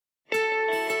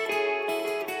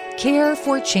Care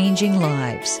for Changing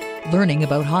Lives. Learning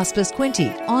about Hospice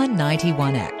Quinte on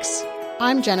 91X.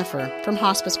 I'm Jennifer from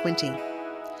Hospice Quinte.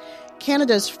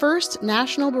 Canada's first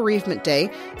National Bereavement Day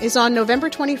is on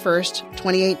November 21st,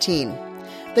 2018.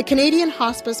 The Canadian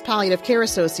Hospice Palliative Care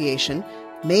Association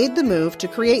made the move to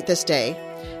create this day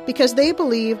because they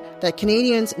believe that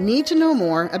Canadians need to know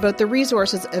more about the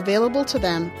resources available to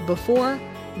them before,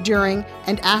 during,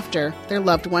 and after their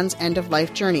loved one's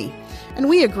end-of-life journey. And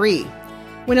we agree.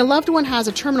 When a loved one has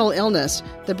a terminal illness,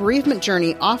 the bereavement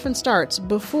journey often starts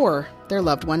before their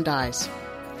loved one dies.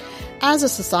 As a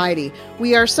society,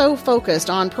 we are so focused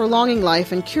on prolonging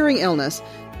life and curing illness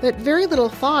that very little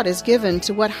thought is given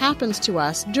to what happens to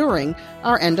us during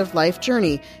our end-of-life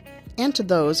journey and to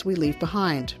those we leave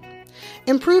behind.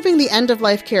 Improving the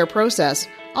end-of-life care process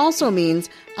also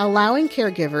means allowing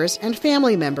caregivers and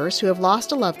family members who have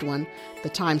lost a loved one the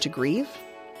time to grieve,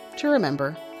 to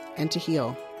remember, and to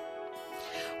heal.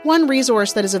 One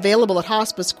resource that is available at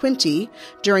Hospice Quinte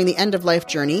during the end-of-life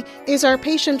journey is our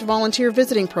Patient Volunteer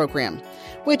Visiting Program,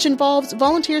 which involves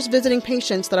volunteers visiting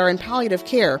patients that are in palliative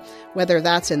care, whether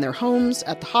that's in their homes,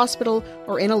 at the hospital,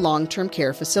 or in a long-term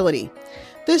care facility.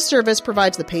 This service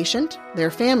provides the patient,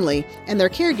 their family, and their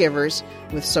caregivers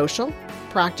with social,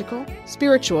 practical,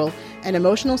 spiritual, and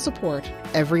emotional support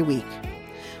every week.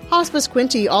 Hospice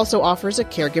Quinte also offers a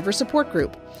caregiver support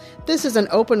group. This is an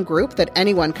open group that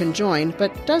anyone can join,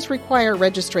 but does require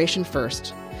registration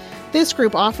first. This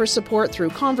group offers support through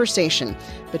conversation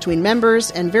between members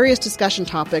and various discussion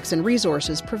topics and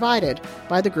resources provided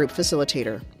by the group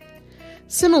facilitator.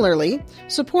 Similarly,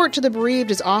 support to the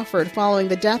bereaved is offered following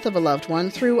the death of a loved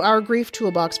one through our Grief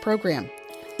Toolbox program.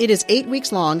 It is 8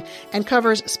 weeks long and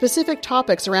covers specific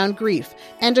topics around grief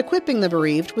and equipping the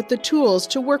bereaved with the tools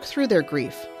to work through their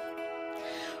grief.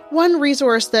 One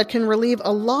resource that can relieve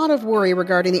a lot of worry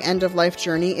regarding the end-of-life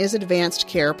journey is advanced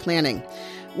care planning,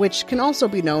 which can also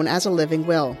be known as a living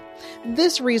will.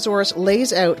 This resource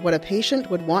lays out what a patient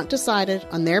would want decided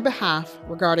on their behalf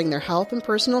regarding their health and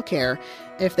personal care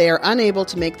if they are unable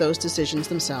to make those decisions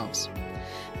themselves.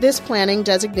 This planning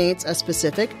designates a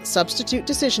specific substitute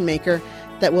decision maker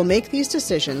that will make these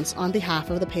decisions on behalf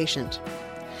of the patient.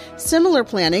 Similar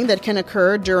planning that can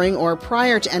occur during or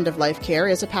prior to end-of-life care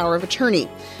is a power of attorney,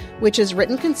 which is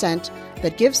written consent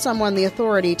that gives someone the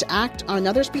authority to act on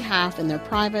another's behalf in their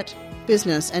private,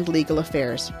 business, and legal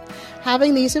affairs.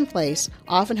 Having these in place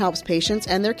often helps patients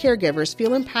and their caregivers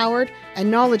feel empowered and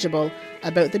knowledgeable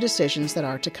about the decisions that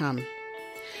are to come.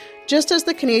 Just as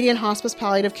the Canadian Hospice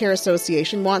Palliative Care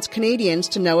Association wants Canadians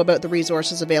to know about the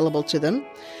resources available to them,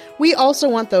 we also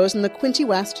want those in the Quinte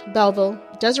West, Belleville,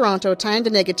 Deseronto,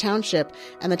 Tyendinaga Township,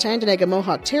 and the Tyendinaga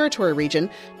Mohawk Territory region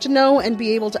to know and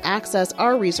be able to access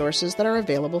our resources that are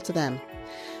available to them.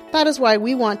 That is why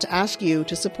we want to ask you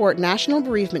to support National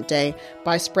Bereavement Day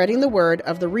by spreading the word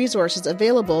of the resources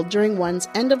available during one's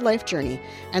end-of-life journey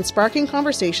and sparking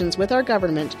conversations with our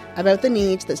government about the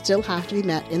needs that still have to be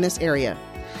met in this area.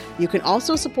 You can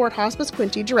also support Hospice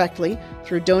Quinte directly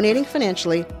through donating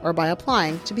financially or by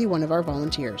applying to be one of our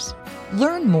volunteers.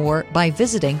 Learn more by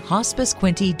visiting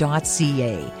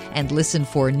hospicequinte.ca and listen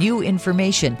for new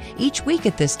information each week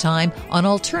at this time on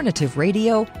Alternative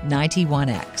Radio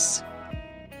 91X.